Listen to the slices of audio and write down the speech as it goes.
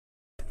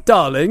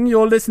Darling,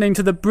 you're listening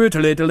to the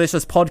Brutally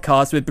Delicious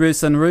podcast with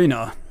Bruce and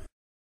Runa.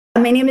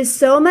 My name is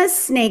Soma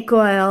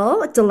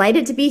Snakeoil.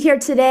 Delighted to be here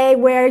today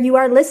where you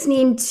are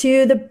listening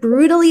to the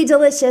Brutally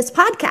Delicious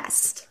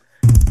podcast.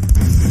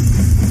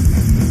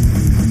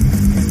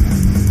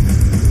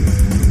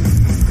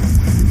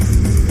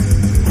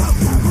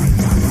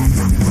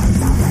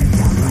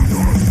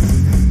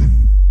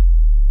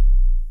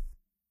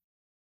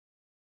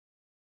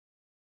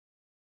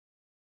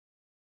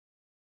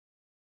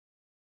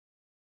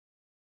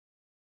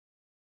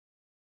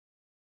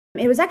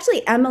 It was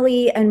actually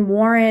Emily and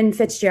Warren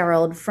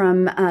Fitzgerald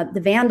from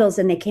the Vandals,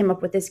 and they came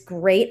up with this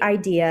great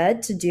idea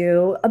to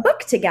do a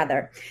book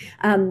together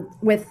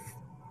with,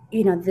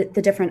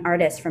 the different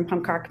artists from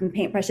punk rock and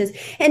paintbrushes.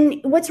 And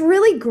what's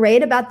really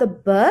great about the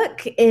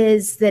book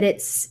is that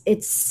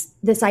it's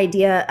this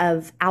idea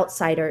of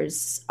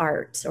outsiders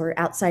art or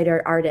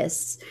outsider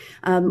artists,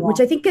 which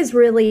I think is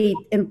really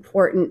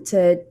important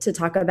to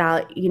talk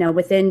about,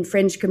 within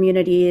fringe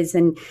communities.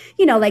 And,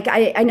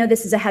 I know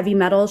this is a heavy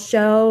metal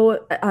show,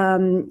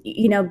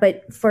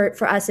 but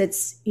for us,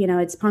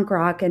 it's punk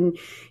rock. And,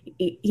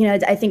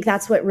 I think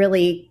that's what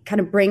really kind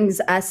of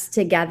brings us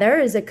together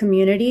as a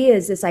community,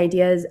 is this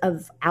idea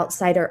of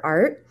outsider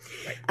art.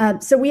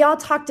 Right. So we all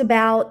talked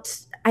about,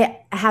 I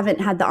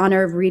haven't had the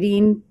honor of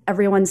reading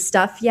everyone's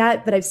stuff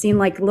yet, but I've seen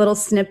like little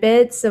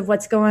snippets of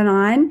what's going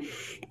on.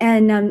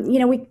 And,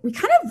 we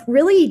kind of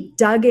really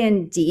dug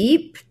in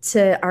deep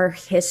to our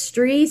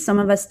history. Some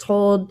of us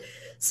told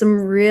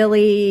some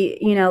really,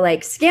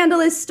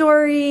 scandalous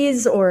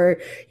stories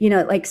or,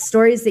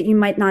 stories that you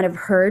might not have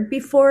heard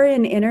before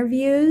in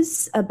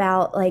interviews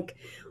about like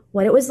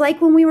what it was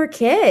like when we were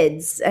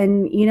kids.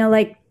 And,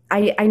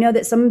 I know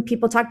that some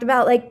people talked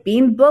about like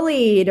being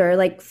bullied or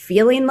like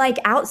feeling like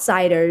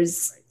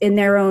outsiders in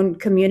their own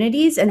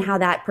communities and how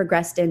that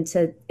progressed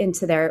into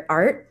their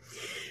art.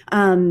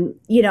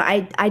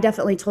 I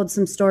definitely told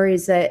some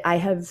stories that I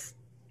have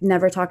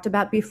never talked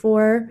about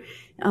before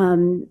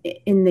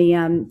in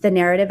the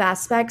narrative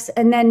aspects.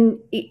 And then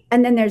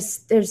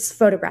there's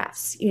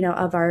photographs,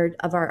 of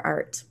our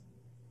art.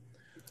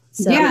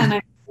 So. Yeah.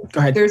 And Go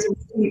ahead. There's a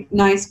really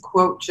nice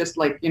quote, just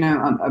like,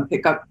 a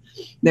pickup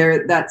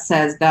there that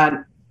says that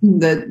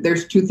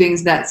there's two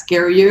things that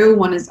scare you.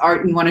 One is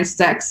art and one is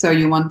sex. So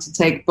you want to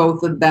take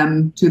both of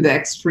them to the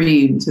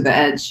extreme, to the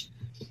edge.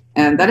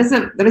 And that is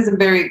a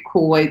very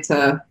cool way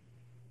to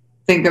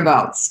think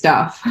about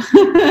stuff.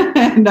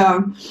 And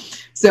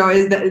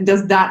so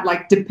does that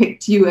like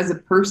depict you as a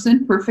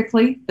person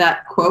perfectly?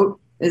 That quote,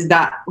 is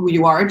that who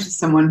you are? Just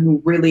someone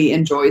who really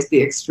enjoys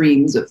the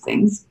extremes of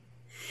things?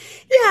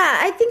 Yeah,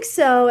 I think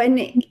so. And,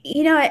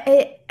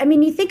 I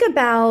mean, you think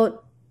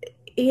about,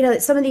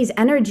 some of these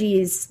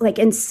energies like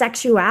in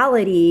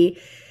sexuality,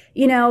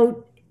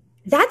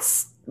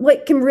 that's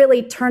what can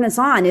really turn us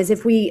on, is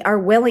if we are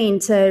willing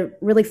to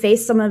really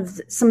face some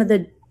of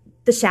the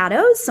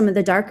shadows, some of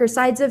the darker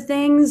sides of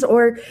things,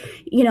 or,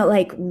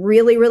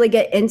 really, really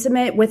get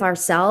intimate with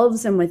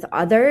ourselves and with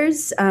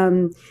others.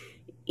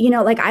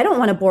 I don't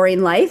want a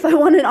boring life. I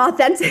want an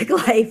authentic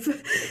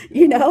life,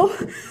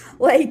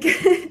 I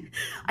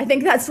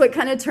think that's what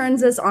kind of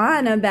turns us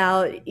on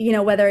about,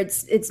 whether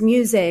it's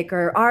music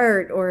or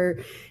art or,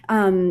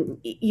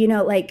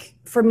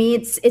 for me,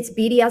 it's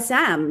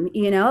BDSM,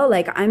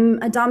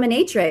 I'm a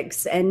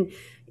dominatrix, and,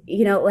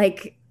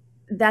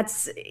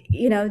 that's,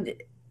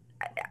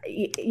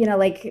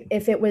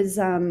 if it was,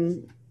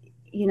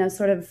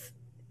 sort of,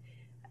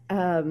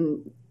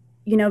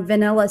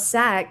 vanilla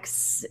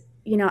sex,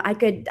 I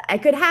could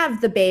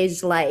have the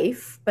beige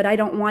life, but I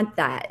don't want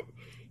that.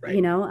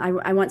 Right.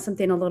 I want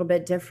something a little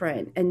bit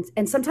different.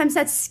 And sometimes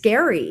that's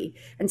scary,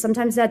 and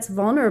sometimes that's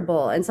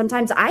vulnerable, and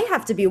sometimes I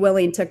have to be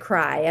willing to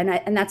cry,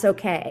 and that's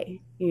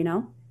okay,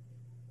 Yeah,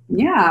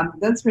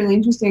 that's really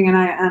interesting, and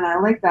I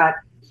like that.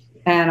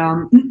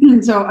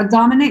 And so a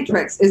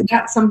dominatrix, is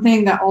that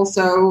something that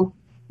also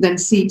then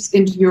seeps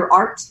into your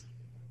art?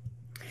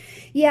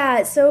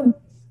 Yeah, so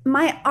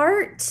my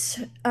art,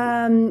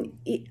 I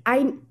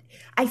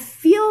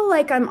feel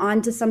like I'm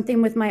onto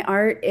something with my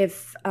art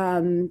if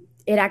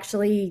it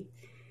actually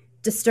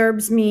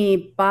disturbs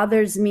me,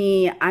 bothers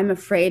me, I'm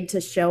afraid to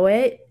show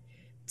it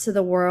to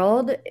the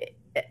world,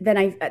 then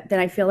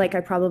I feel like I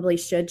probably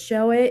should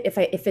show it. If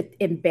it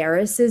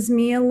embarrasses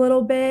me a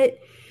little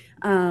bit,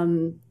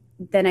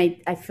 then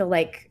I feel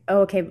like,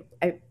 oh, okay,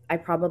 I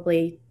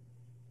probably,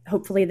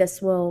 hopefully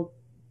this will,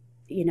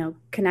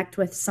 connect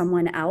with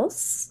someone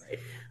else.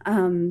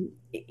 And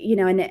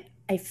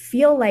I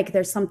feel like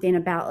there's something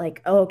about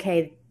like, oh,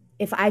 okay,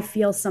 if I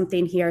feel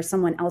something here,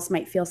 someone else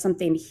might feel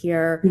something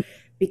here,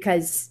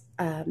 because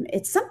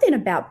it's something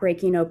about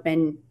breaking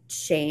open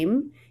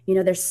shame.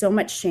 There's so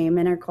much shame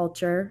in our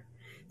culture.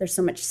 There's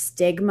so much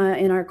stigma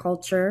in our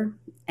culture.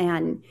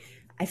 And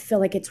I feel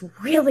like it's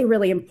really,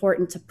 really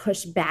important to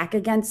push back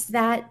against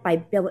that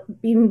by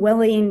being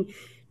willing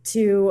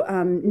to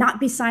not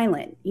be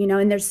silent,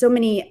 and there's so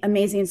many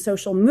amazing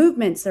social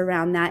movements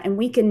around that. And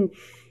we can,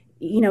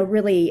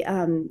 really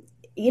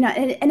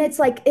and it's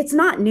like, it's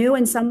not new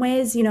in some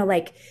ways,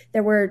 like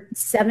there were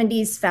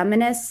 70s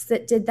feminists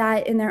that did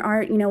that in their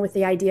art, with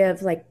the idea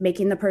of like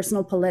making the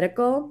personal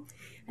political.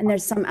 And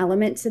there's some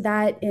element to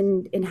that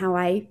in how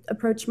I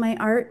approach my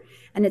art.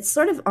 And it's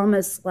sort of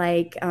almost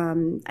like,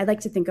 I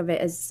like to think of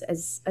it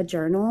as a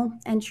journal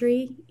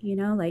entry,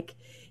 like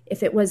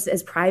if it was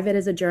as private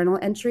as a journal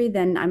entry,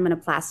 then I'm going to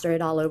plaster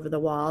it all over the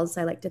walls.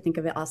 I like to think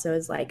of it also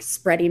as like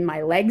spreading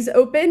my legs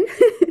open.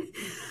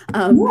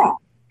 Yeah.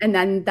 And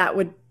then that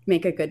would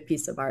make a good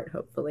piece of art,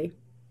 hopefully.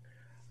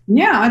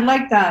 Yeah, I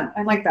like that.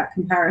 I like that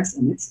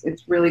comparison.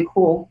 It's really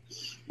cool.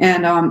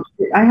 And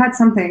I had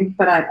something,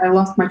 but I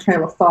lost my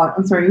trail of thought.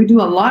 I'm sorry. We do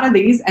a lot of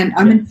these, and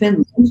I'm in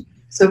Finland.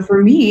 So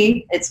for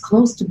me, it's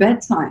close to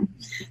bedtime.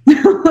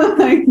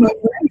 Like,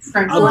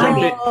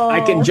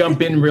 I can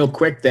jump in real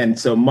quick then.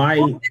 So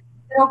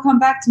it'll come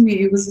back to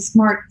me. It was a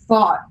smart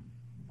thought.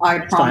 I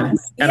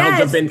promise. And yes, I'll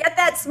jump in. Get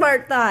that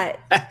smart thought.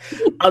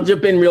 I'll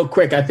jump in real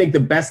quick. I think the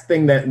best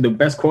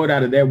quote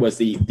out of there was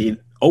the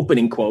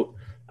opening quote.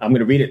 I'm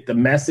going to read it. The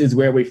mess is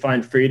where we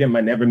find freedom.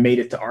 I never made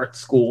it to art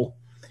school.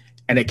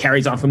 And it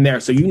carries on from there.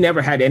 So you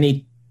never had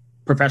any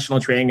professional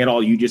training at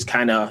all. You just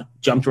kind of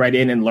jumped right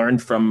in and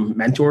learned from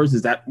mentors.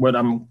 Is that what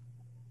I'm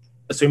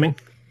assuming?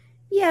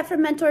 Yeah,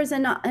 from mentors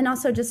and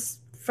also just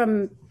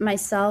from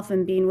myself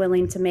and being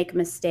willing to make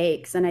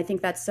mistakes. And I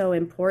think that's so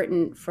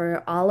important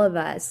for all of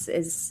us,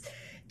 is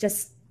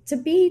just to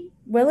be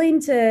willing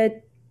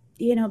to,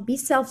 be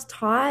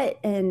self-taught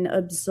and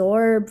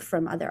absorb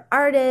from other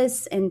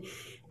artists and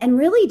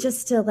really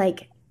just to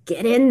like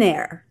get in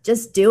there,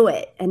 just do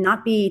it and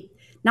not be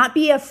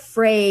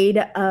afraid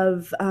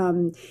of,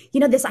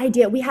 this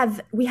idea. We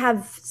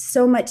have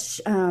so much,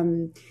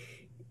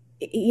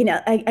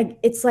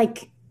 it's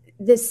like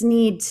this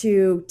need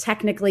to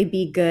technically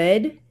be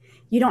good.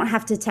 You don't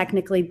have to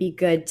technically be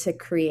good to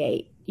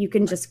create. You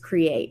can just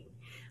create.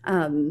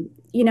 And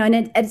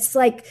it's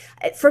like,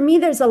 for me,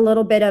 there's a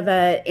little bit of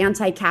a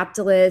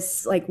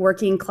anti-capitalist, like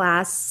working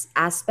class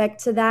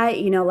aspect to that.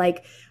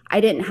 Like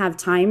I didn't have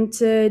time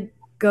to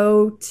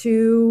go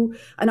to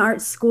an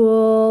art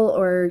school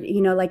or,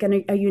 like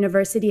a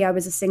university. I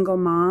was a single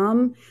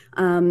mom,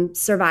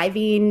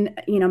 surviving,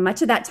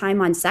 much of that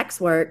time on sex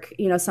work,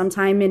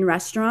 sometime in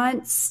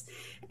restaurants.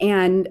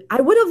 And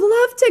I would have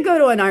loved to go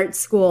to an art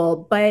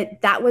school,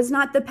 but that was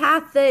not the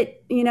path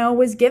that,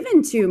 was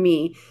given to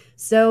me.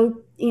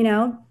 So,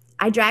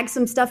 I dragged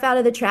some stuff out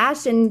of the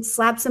trash and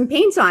slapped some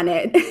paint on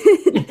it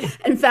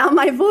and found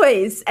my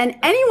voice. And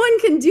anyone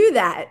can do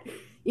that,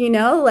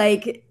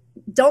 like,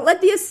 don't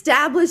let the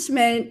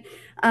establishment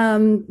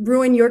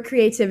ruin your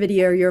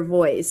creativity or your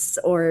voice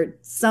or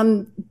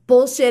some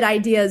bullshit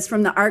ideas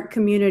from the art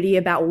community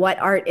about what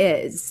art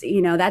is.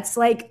 That's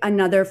like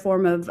another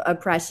form of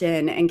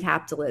oppression and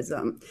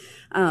capitalism.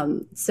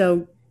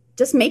 So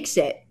just make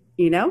shit,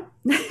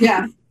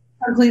 Yeah,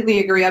 completely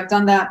agree. I've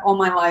done that all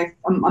my life.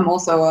 I'm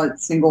also a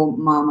single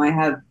mom. I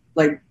have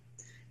like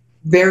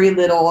very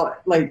little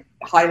like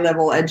high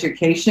level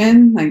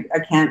education. Like I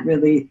can't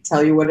really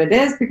tell you what it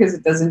is because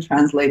it doesn't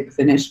translate the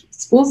Finnish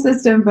school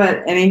system.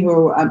 But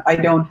anywho, I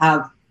don't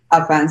have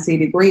a fancy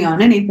degree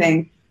on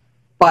anything,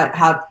 but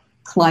have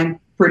climbed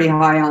pretty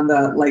high on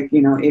the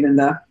even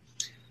the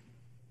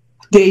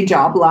day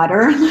job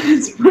ladder.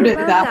 Let's put it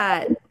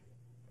that way.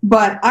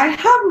 But I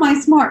have my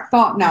smart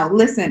thought now.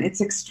 Listen,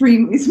 it's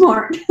extremely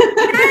smart.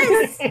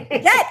 Yes,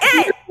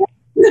 get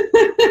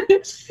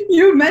it.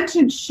 You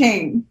mentioned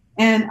shame.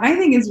 And I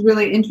think it's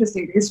really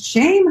interesting because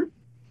shame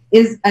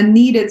is a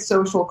needed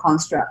social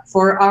construct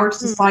for our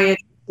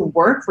society to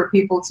work, for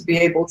people to be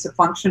able to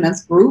function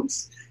as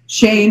groups.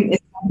 Shame is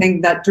something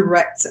that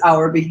directs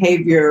our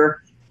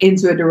behavior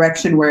into a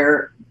direction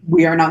where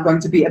we are not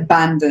going to be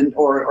abandoned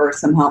or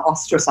somehow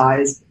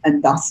ostracized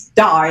and thus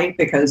die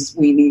because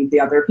we need the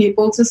other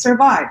people to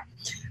survive.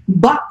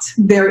 But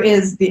there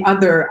is the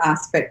other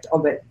aspect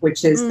of it,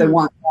 which is the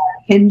one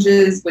that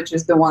hinges, which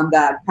is the one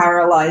that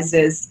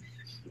paralyzes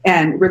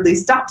and really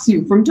stops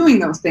you from doing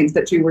those things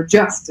that you were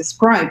just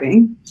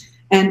describing.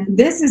 And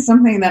this is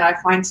something that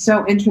I find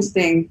so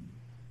interesting,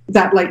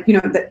 that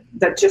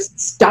that just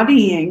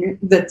studying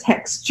the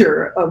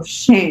texture of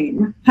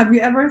shame. Have you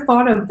ever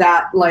thought of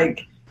that,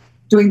 like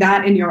doing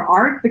that in your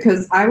art?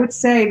 Because I would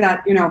say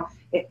that,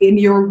 in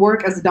your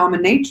work as a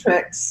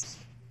dominatrix,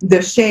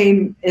 the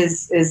shame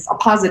is a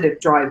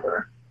positive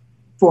driver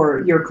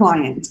for your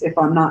client, if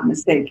I'm not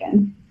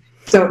mistaken.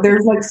 So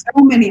there's like so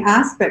many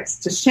aspects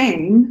to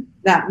shame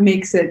that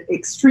makes it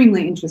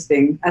extremely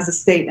interesting as a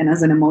state and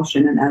as an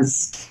emotion and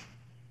as,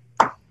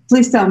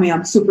 please tell me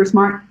I'm super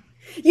smart.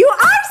 You are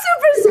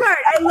super smart.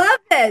 I love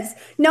this.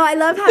 No, I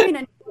love having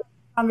a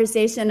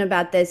conversation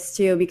about this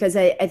too, because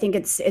I think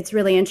it's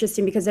really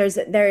interesting because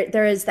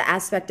there is the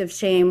aspect of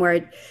shame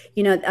where,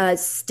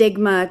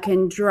 stigma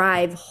can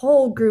drive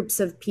whole groups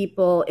of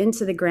people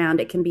into the ground.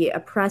 It can be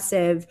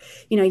oppressive.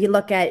 You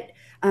look at,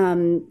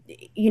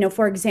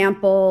 for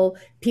example,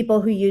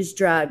 people who use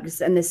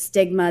drugs and the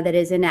stigma that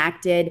is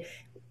enacted.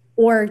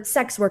 or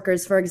sex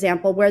workers, for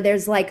example, where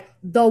there's like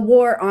the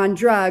war on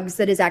drugs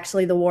that is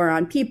actually the war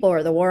on people,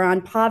 or the war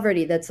on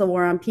poverty that's the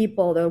war on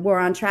people, the war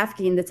on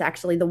trafficking that's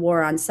actually the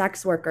war on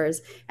sex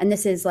workers. And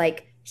this is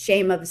like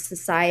shame of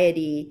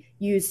society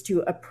used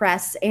to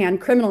oppress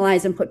and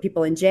criminalize and put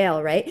people in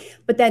jail, right?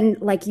 But then,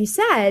 like you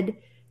said,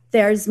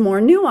 there's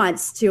more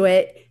nuance to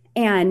it.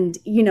 And,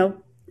 you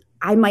know,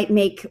 I might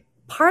make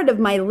part of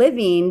my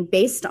living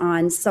based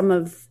on some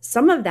of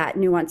that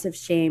nuance of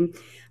shame.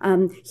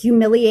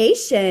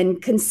 Humiliation,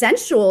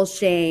 consensual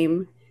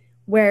shame,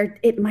 where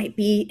it might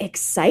be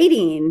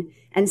exciting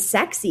and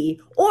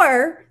sexy.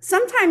 Or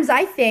sometimes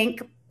I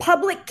think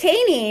public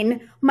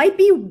caning might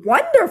be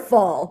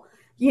wonderful,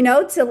 you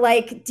know, to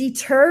like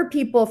deter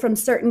people from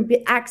certain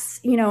acts,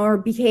 you know, or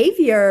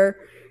behavior,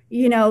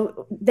 you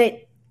know,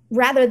 that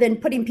rather than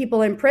putting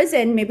people in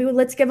prison, maybe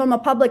let's give them a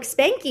public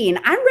spanking.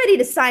 I'm ready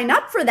to sign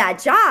up for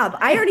that job.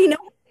 I already know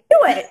how to do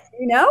it,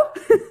 you know?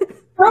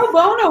 Pro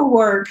bono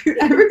work.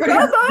 Everybody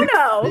Pro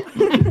bono.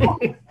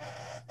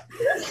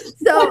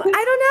 So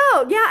I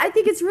don't know. Yeah, I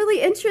think it's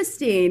really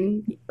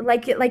interesting.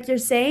 Like you're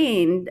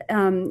saying,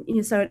 you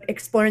know, so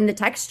exploring the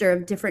texture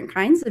of different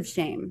kinds of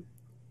shame.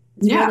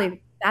 It's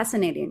really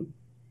fascinating.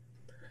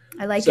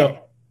 I like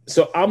it.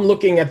 So I'm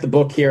looking at the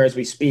book here as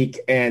we speak,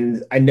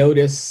 and I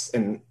notice,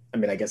 and I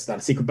mean, I guess it's not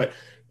a secret, but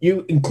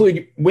you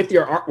include, with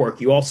your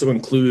artwork, you also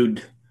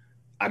include,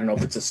 I don't know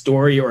if it's a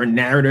story or a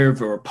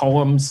narrative or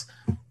poems.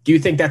 Do you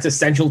think that's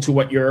essential to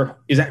what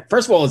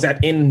first of all, is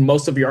that in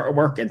most of your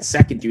artwork? And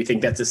second, do you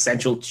think that's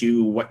essential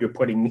to what you're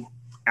putting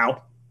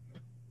out?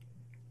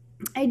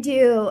 I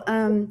do.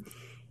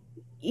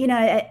 You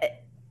know,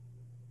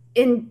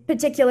 in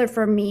particular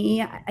for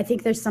me, I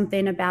think there's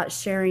something about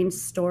sharing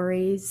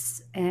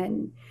stories,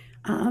 and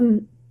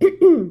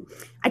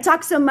I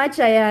talk so much,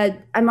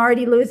 I'm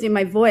already losing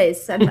my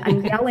voice.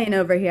 I'm yelling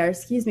over here.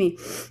 Excuse me.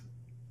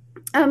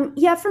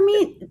 Yeah, for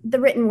me, the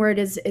written word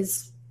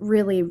is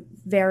really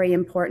very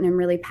important and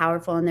really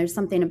powerful. And there's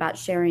something about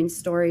sharing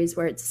stories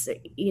where it's,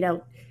 you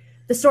know,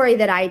 the story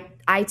that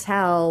I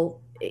tell,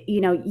 you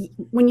know,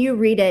 when you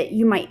read it,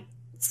 you might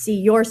see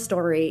your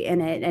story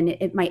in it, and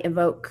it might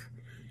evoke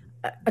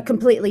a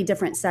completely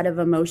different set of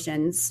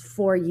emotions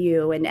for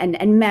you,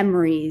 and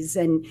memories.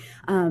 And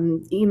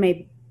you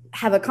may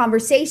have a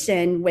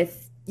conversation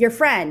with your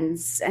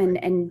friends,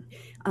 and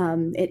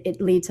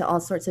it lead to all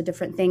sorts of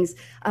different things.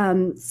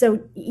 So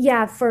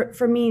yeah,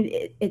 for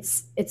me,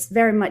 it's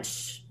very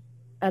much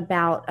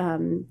about,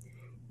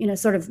 you know,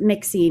 sort of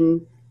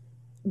mixing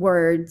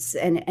words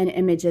and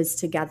images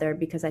together,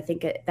 because I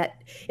think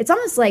that it's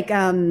almost like,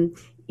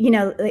 you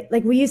know,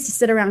 like we used to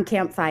sit around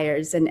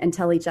campfires and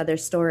tell each other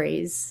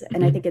stories.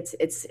 And I think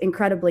it's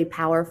incredibly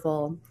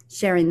powerful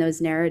sharing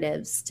those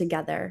narratives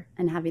together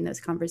and having those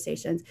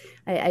conversations.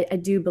 I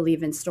do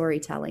believe in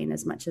storytelling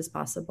as much as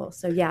possible.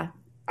 So yeah.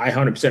 I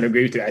 100%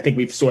 agree with you. I think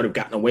we've sort of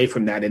gotten away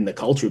from that in the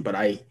culture, but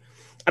I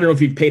don't know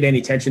if you've paid any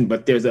attention,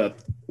 but there's a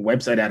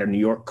website out of New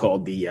York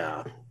called the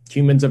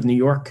Humans of New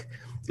York.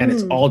 And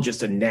it's all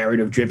just a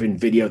narrative driven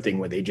video thing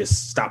where they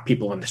just stop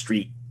people on the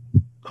street,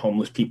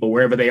 homeless people,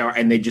 wherever they are,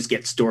 and they just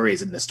get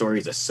stories. And the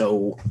stories are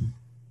so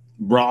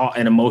raw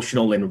and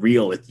emotional and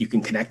real. You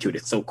can connect to it.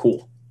 It's so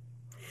cool.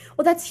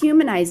 Well, that's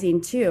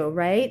humanizing too,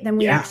 right? Then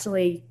we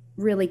actually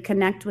really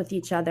connect with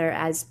each other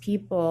as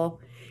people.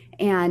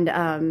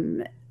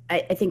 And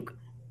I think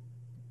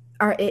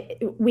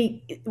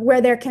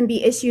where there can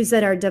be issues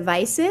that are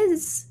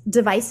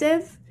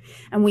divisive,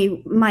 and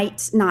we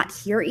might not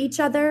hear each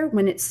other,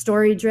 when it's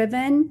story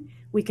driven,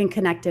 we can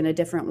connect in a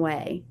different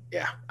way.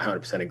 Yeah, I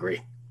 100%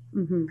 agree.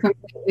 Mm-hmm.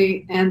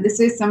 Completely. And this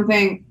is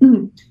something,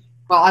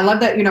 well, I love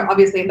that, you know,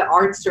 obviously in the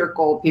art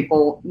circle,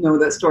 people know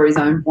that stories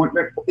are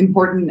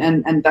important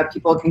and that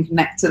people can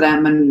connect to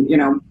them. And, you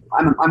know,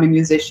 I'm a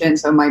musician,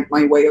 so my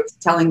way of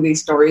telling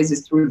these stories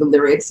is through the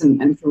lyrics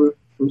and through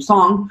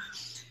song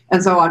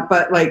and so on.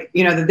 But like,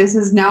 you know, this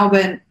has now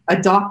been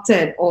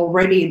adopted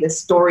already, the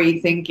story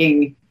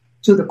thinking,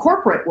 to the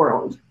corporate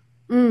world,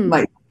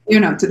 like, you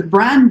know, to the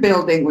brand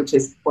building, which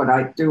is what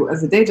I do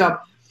as a day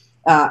job,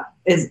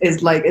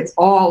 is like, it's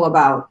all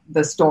about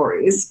the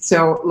stories.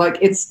 So like,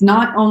 it's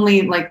not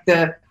only like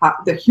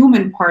the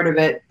human part of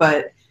it,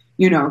 but,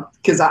 you know,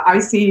 because I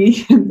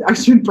see, I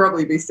should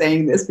probably be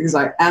saying this because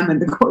I am in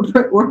the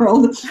corporate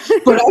world,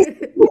 but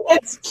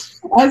it's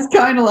as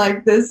kind of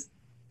like this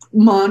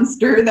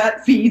monster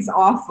that feeds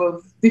off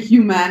of the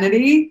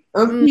humanity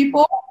of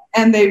people.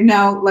 And they've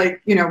now,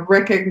 like, you know,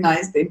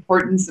 recognized the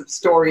importance of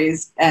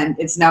stories, and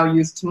it's now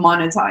used to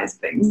monetize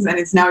things. And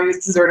it's now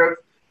used to sort of,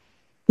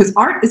 because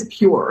art is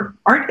pure.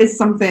 Art is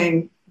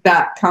something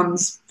that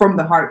comes from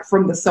the heart,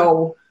 from the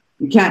soul.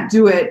 You can't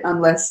do it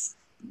unless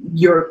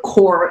your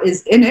core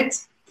is in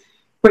it.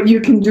 But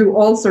you can do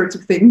all sorts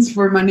of things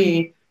for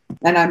money.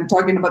 And I'm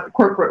talking about the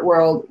corporate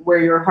world, where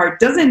your heart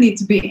doesn't need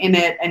to be in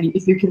it. And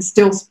if you can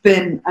still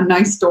spin a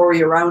nice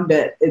story around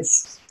it,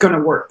 it's going to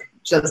work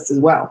just as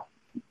well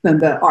than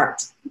the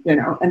art, you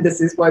know. And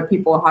this is why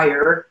people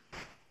hire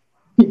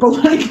people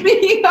like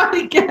me,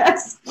 I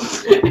guess,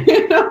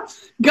 you know,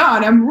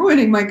 God, I'm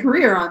ruining my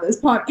career on this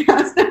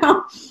podcast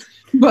now.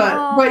 But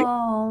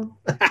oh,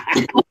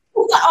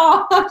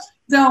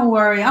 don't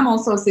worry. I'm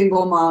also a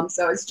single mom,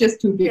 so it's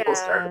just two people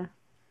starting.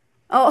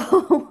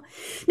 Oh,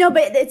 no,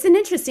 but it's an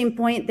interesting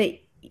point that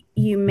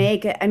you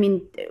make. I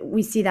mean,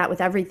 we see that with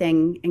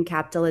everything in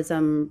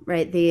capitalism,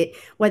 right?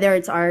 Whether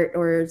it's art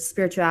or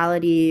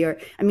spirituality, or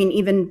I mean,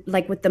 even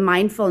like with the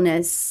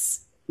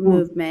mindfulness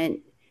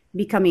movement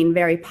becoming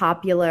very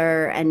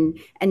popular and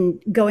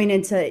going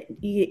into,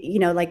 you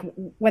know, like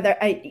whether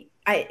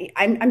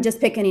I'm just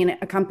picking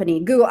a company,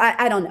 Google,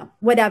 I don't know,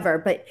 whatever,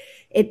 but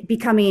it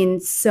becoming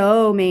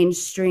so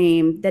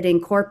mainstream that in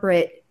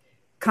corporate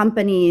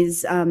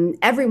companies,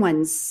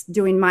 everyone's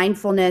doing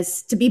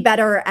mindfulness to be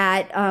better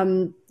at,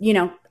 you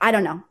know, I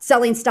don't know,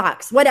 selling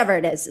stocks, whatever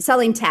it is,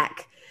 selling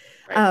tech.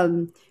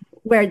 Right.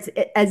 Where it's,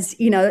 as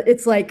you know,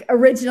 it's like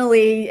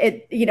originally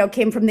it, you know,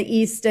 came from the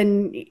East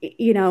and,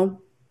 you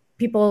know,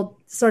 people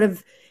sort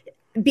of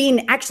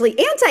being actually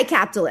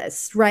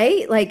anti-capitalist,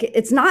 right? Like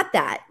it's not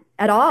that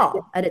at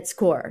all at its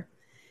core,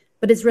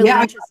 but it's really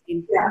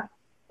interesting. Yeah.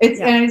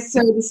 And it's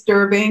so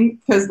disturbing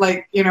because,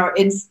 like, you know,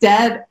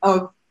 instead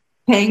of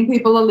paying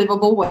people a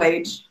livable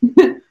wage,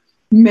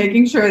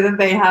 making sure that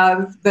they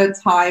have the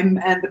time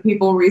and the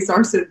people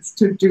resources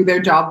to do their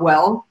job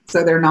well,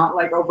 so they're not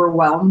like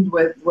overwhelmed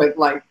with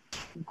like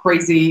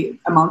crazy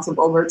amounts of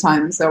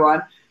overtime and so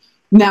on.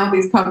 Now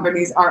these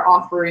companies are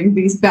offering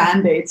these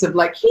band-aids of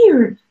like,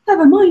 here, have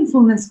a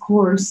mindfulness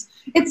course.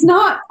 It's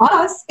not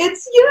us,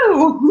 it's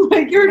you.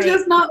 Like you're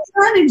just not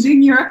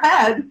managing your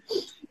head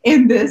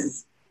in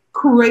this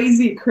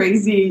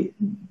crazy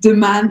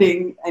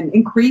demanding and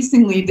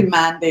increasingly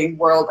demanding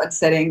world and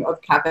setting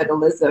of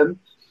capitalism.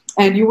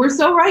 And you were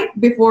so right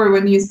before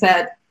when you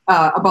said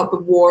about the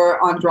war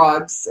on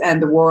drugs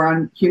and the war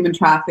on human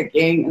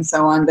trafficking and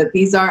so on, that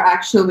these are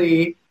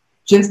actually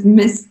just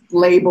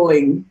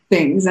mislabeling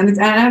things. And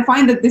I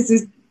find that this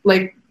is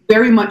like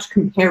very much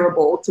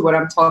comparable to what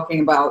I'm talking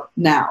about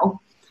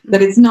now,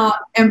 that it's not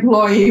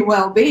employee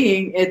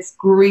well-being, it's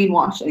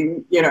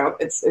greenwashing, you know,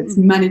 it's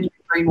management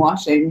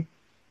greenwashing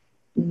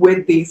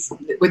with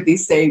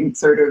these same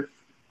sort of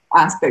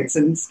aspects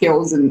and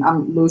skills. And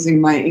I'm losing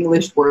my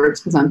English words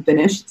because I'm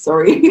Finnish.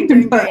 Sorry. You're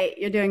doing great.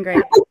 You're doing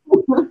great.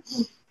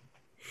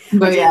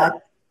 But yeah,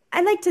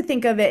 I like to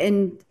think of it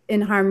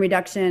in harm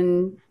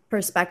reduction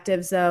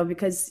perspectives, though,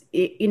 because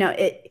you know,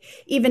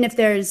 even if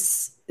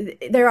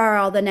there are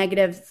all the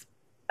negative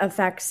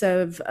effects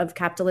of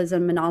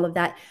capitalism and all of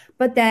that,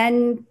 but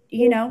then,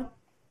 you know,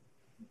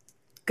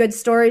 good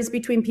stories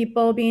between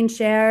people being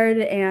shared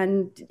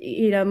and,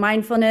 you know,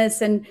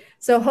 mindfulness. And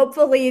so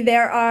hopefully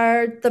there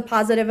are the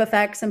positive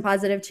effects and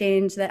positive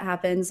change that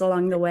happens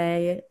along the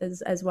way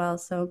as well.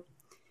 So,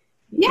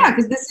 yeah,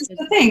 because this is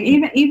the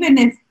thing, even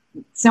if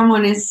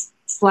someone is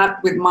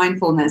slapped with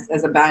mindfulness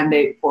as a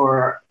band-aid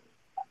for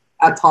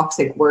a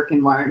toxic work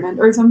environment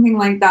or something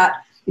like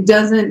that, it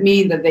doesn't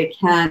mean that they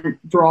can't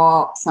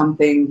draw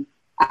something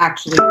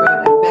actually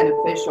good and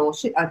beneficial.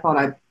 Shit, I thought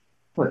I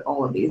put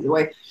all of these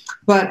away.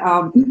 But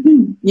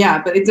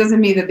yeah, but it doesn't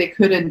mean that they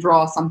couldn't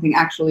draw something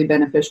actually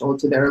beneficial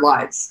to their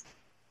lives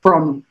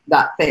from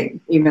that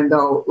thing, even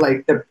though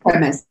like the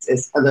premise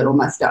is a little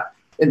messed up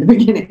in the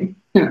beginning,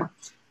 you know.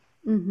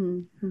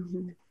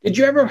 Have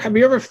you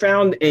ever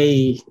found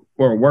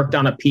or worked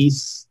on a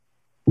piece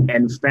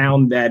and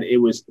found that it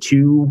was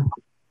too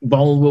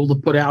vulnerable to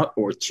put out,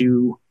 or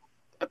too,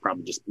 I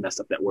probably just messed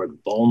up that word,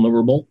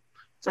 vulnerable?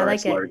 Sorry, I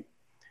like it.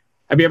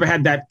 Have you ever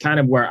had that kind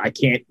of where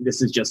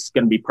this is just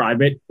going to be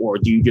private, or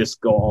do you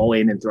just go all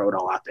in and throw it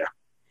all out there?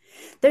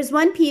 There's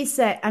one piece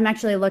that I'm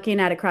actually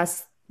looking at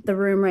across the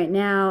room right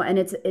now, and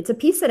it's a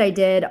piece that I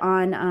did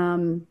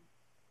on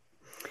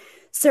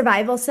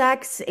survival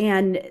sex,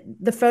 and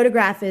the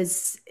photograph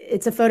it's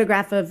a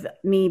photograph of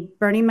me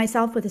burning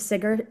myself with a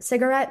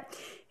cigarette.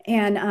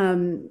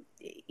 And,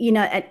 you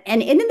know,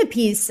 and in the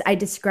piece, I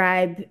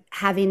describe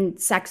having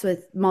sex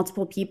with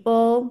multiple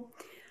people.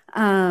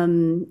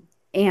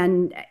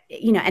 And,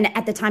 you know, and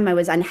at the time I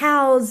was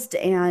unhoused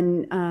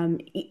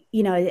and,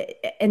 you know,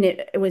 and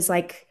it was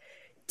like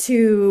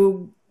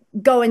to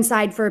go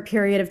inside for a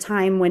period of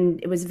time when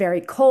it was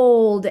very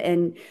cold.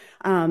 And,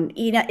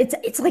 you know,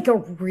 it's like a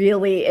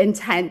really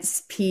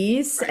intense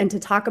piece. And to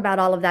talk about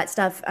all of that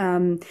stuff,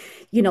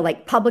 you know,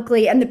 like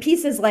publicly, and the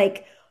piece is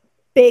like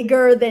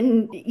bigger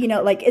than, you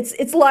know, like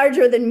it's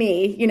larger than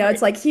me, you know,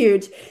 it's like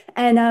huge.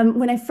 And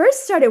when I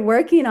first started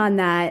working on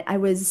that, I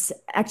was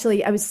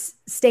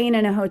staying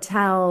in a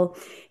hotel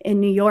in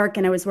New York,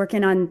 and I was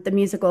working on the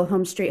musical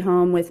Home Street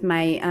Home with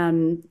my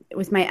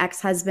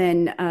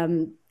ex-husband,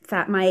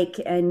 Fat Mike.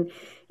 And,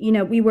 you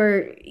know,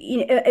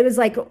 it was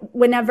like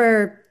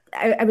whenever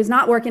I was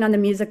not working on the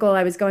musical,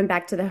 I was going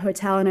back to the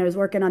hotel and I was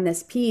working on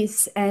this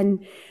piece,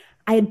 and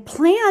I had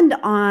planned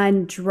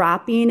on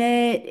dropping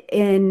it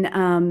in,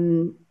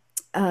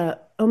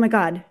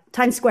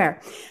 Times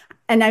Square.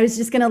 And I was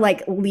just going to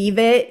like leave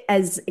it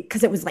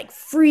because it was like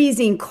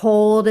freezing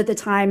cold at the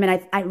time.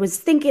 And I was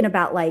thinking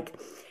about like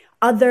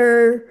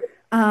other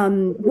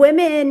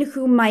women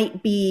who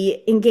might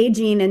be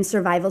engaging in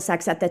survival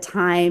sex at the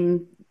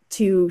time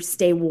to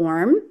stay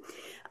warm.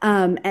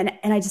 And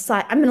I just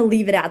thought, I'm going to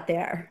leave it out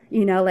there,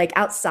 like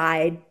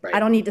outside. Right. I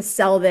don't need to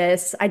sell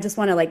this. I just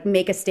want to like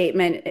make a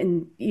statement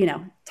in,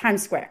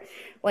 Times Square,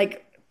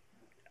 like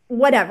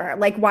whatever,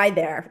 like why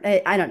there?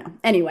 I don't know.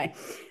 Anyway.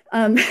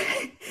 And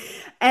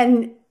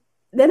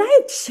then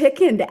I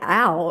chickened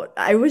out.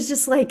 I was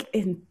just like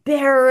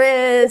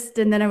embarrassed.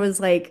 And then I was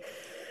like,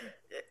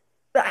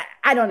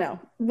 I don't know,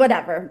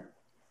 whatever.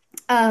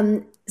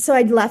 So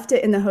I'd left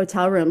it in the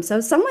hotel room. So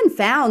someone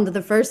found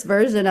the first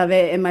version of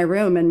it in my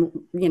room and,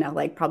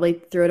 like probably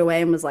threw it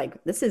away and was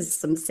like, this is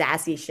some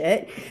sassy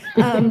shit.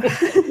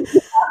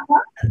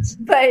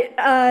 But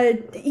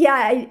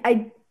yeah,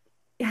 I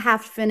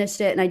half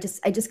finished it and I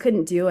just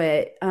couldn't do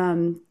it.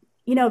 And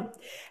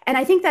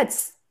I think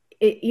that's,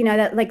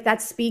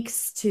 that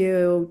speaks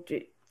to,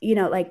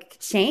 like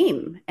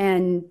shame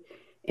and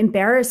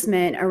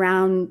embarrassment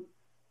around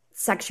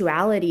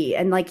sexuality.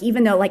 And like,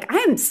 even though like I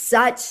am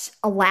such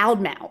a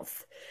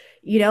loudmouth,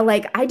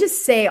 like I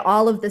just say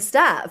all of the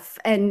stuff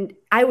and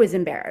I was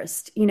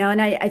embarrassed,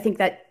 and I think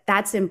that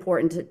that's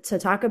important to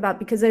talk about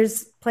because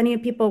there's plenty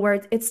of people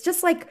where it's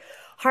just like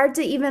hard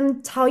to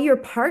even tell your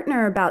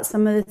partner about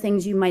some of the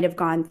things you might have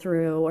gone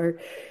through or,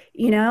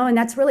 and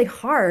that's really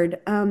hard.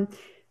 And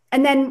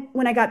then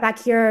when I got back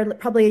here,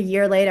 probably a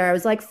year later, I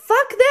was like,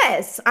 fuck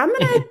this. I'm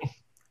going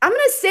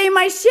to say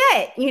my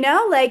shit,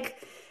 like,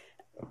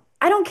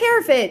 I don't care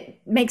if it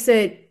makes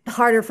it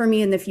harder for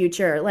me in the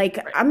future. Like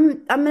right.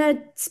 I'm going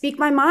to speak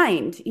my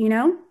mind,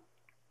 And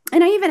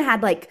I even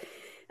had like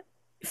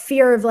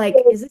fear of like,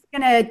 is this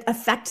going to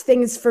affect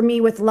things for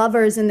me with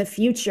lovers in the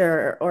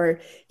future?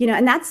 Or,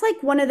 and that's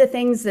like one of the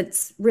things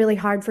that's really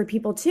hard for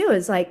people too,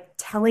 is like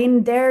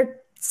telling their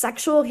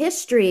sexual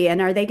history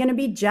and are they going to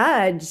be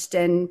judged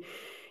and,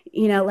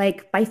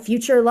 like by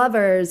future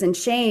lovers and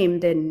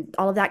shamed and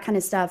all of that kind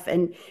of stuff.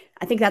 And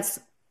I think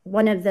that's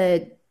one of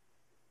the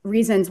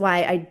reasons why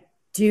I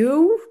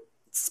do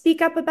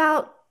speak up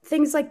about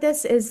things like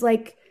this is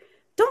like,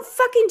 don't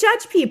fucking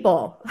judge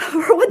people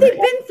for what they've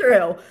been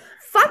through.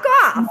 Fuck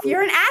off.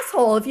 You're an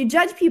asshole if you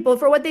judge people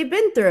for what they've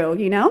been through,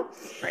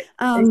 Right.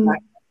 Exactly.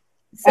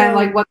 So, and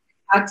like what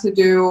they had to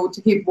do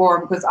to keep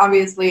warm, because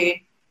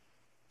obviously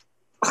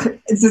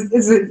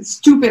it's a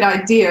stupid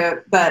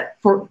idea that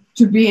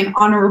to be an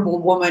honorable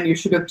woman, you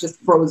should have just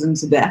frozen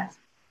to death.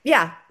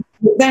 Yeah.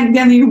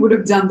 Then you would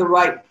have done the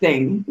right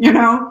thing,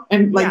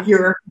 and like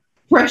your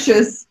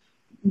precious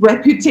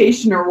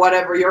reputation or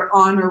whatever, your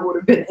honor would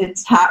have been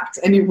intact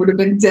and you would have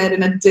been dead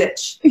in a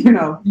ditch,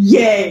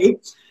 yay.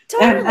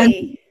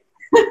 Totally.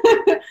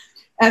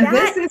 And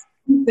this is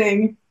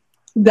something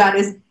that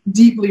is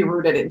deeply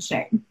rooted in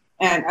shame.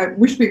 And I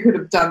wish we could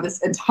have done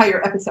this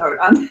entire episode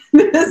on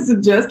this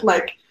and just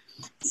like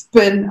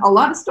spin a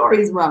lot of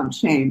stories around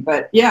shame.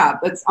 But yeah,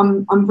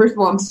 I'm first of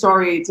all, I'm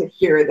sorry to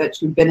hear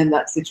that you've been in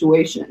that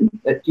situation,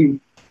 that you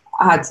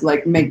had to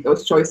like make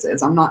those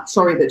choices. I'm not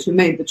sorry that you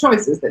made the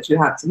choices that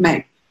you had to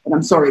make, but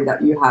I'm sorry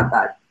that you had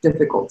that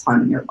difficult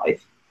time in your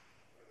life.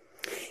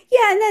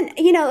 Yeah. And then,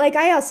 like,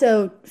 I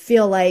also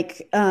feel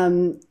like,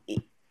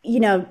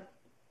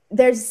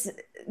 there's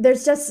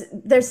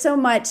so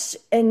much,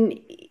 and,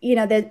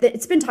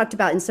 it's been talked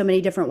about in so many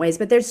different ways,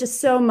 but there's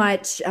just so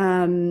much,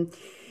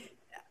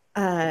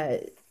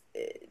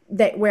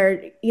 that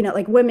where,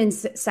 like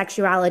women's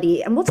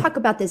sexuality, and we'll talk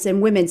about this in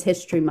Women's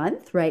History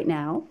Month right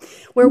now,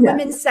 where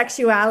women's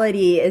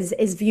sexuality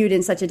is viewed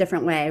in such a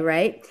different way,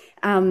 right?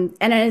 And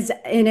as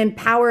an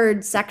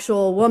empowered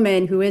sexual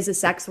woman who is a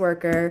sex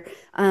worker,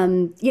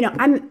 I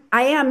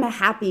am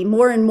happy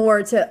more and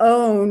more to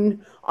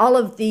own all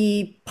of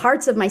the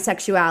parts of my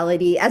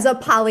sexuality as a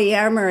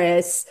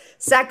polyamorous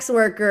sex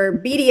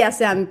worker,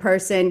 BDSM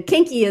person,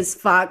 kinky as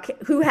fuck,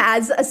 who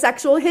has a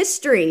sexual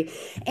history.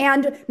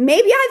 And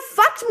maybe I've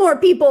fucked more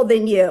people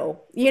than you,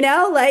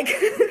 like,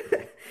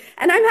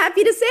 and I'm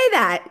happy to say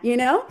that,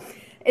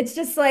 it's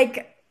just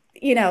like,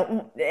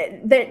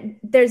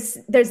 there's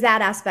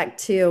that aspect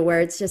too,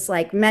 where it's just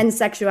like men's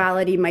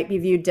sexuality might be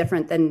viewed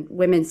different than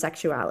women's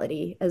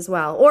sexuality as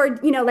well. Or,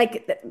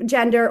 like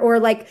gender or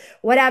like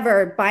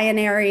whatever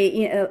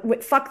binary,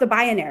 fuck the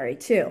binary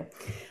too.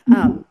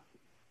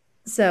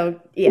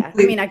 So yeah,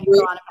 I mean, I can go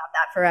on about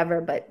that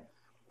forever, but.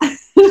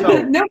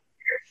 No,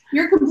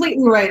 you're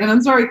completely right. And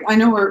I'm sorry, I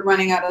know we're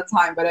running out of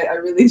time, but I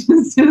really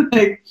just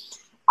like,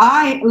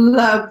 I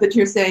love that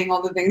you're saying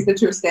all the things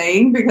that you're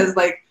saying, because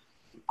like,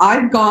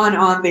 I've gone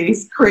on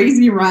these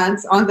crazy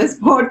rants on this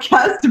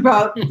podcast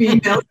about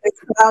female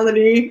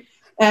sexuality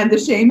and the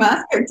shame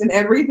aspect and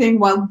everything,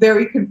 while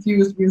very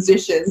confused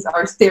musicians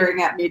are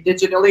staring at me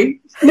digitally.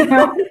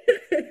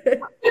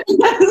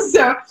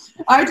 So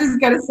I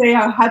just got to say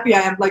how happy I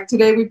am. Like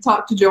today we've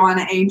talked to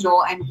Joanna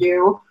Angel and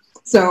you.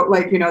 So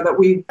like, that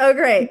we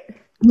great.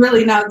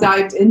 Really now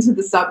dived into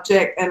the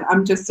subject, and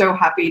I'm just so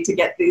happy to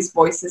get these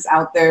voices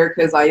out there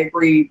because I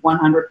agree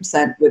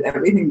 100% with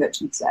everything that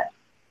you said.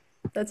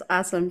 That's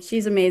awesome.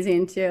 She's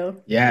amazing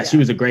too. Yeah, she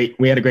was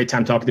we had a great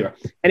time talking to her.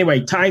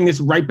 Anyway, tying this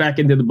right back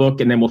into the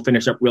book, and then we'll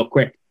finish up real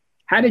quick.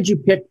 How did you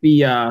pick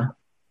the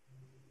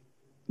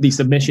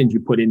submissions you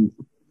put in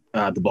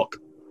the book?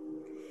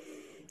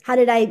 How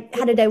did I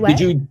what?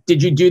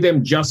 Did you do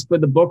them just for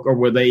the book,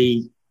 or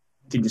did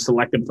you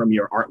select them from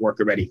your artwork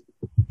already?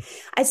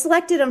 I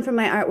selected them from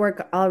my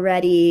artwork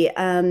already.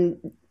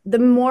 The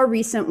more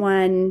recent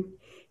one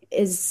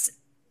is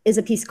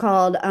a piece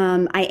called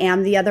I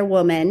Am the Other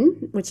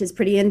Woman, which is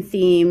pretty in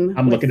theme.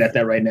 I'm looking at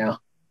that right now.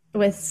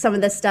 With some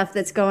of the stuff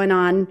that's going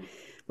on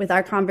with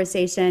our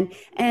conversation.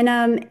 And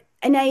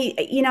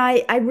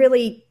I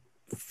really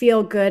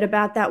feel good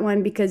about that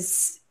one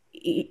because,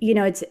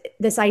 it's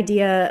this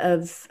idea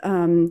of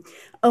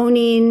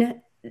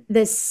owning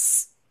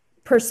this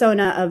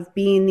persona of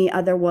being the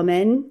other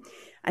woman,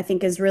 I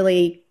think is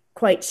really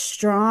quite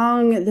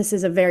strong. This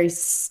is a very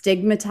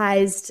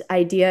stigmatized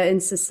idea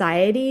in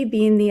society,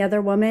 being the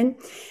other woman.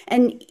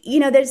 And,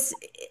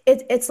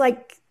 it's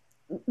like,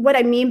 what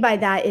I mean by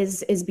that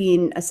is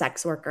being a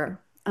sex worker,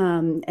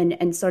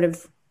 and sort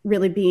of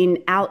really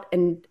being out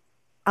and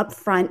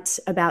upfront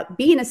about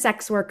being a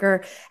sex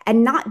worker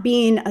and not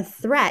being a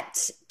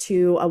threat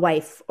to a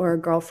wife or a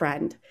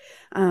girlfriend,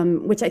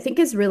 which I think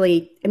is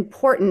really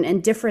important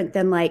and different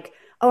than like,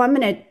 oh, I'm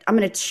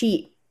gonna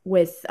cheat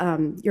with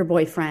your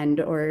boyfriend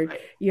or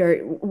your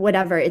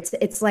whatever.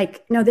 It's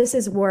like, no, this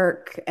is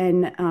work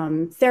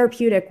and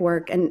therapeutic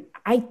work, and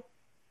I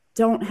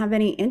don't have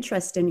any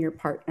interest in your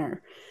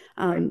partner.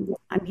 I'm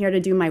here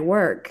to do my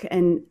work,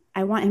 and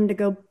I want him to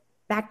go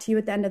back to you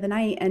at the end of the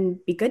night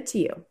and be good to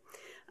you,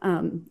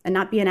 and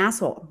not be an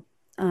asshole.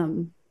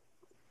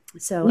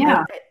 So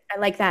yeah. I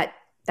like that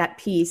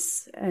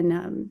piece. And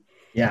I'm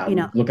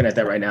looking at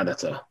that right now.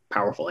 That's a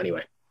powerful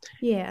anyway.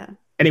 Yeah.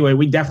 Anyway,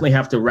 we definitely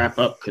have to wrap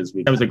up because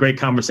that was a great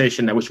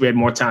conversation. I wish we had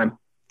more time.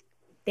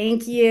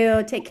 Thank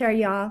you. Take care,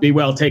 y'all. Be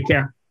well. Take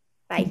care.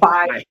 Bye.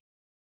 Bye.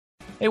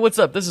 Hey, what's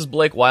up? This is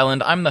Blake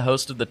Weiland. I'm the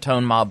host of the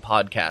Tone Mob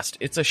Podcast.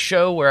 It's a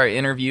show where I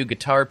interview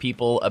guitar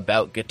people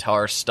about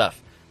guitar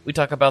stuff. We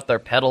talk about their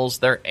pedals,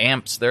 their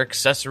amps, their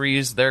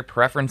accessories, their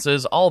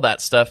preferences, all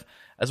that stuff,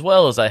 as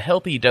well as a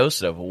healthy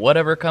dose of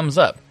whatever comes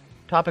up.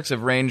 Topics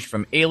have ranged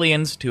from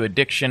aliens to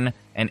addiction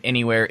and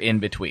anywhere in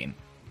between.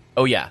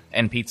 Oh yeah,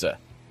 and pizza.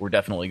 We're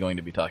definitely going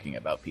to be talking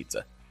about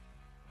pizza.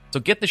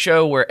 So get the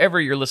show wherever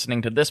you're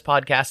listening to this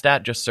podcast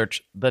at. Just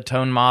search The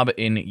Tone Mob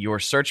in your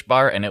search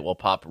bar and it will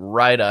pop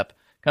right up.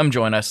 Come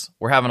join us.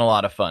 We're having a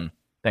lot of fun.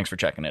 Thanks for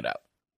checking it out.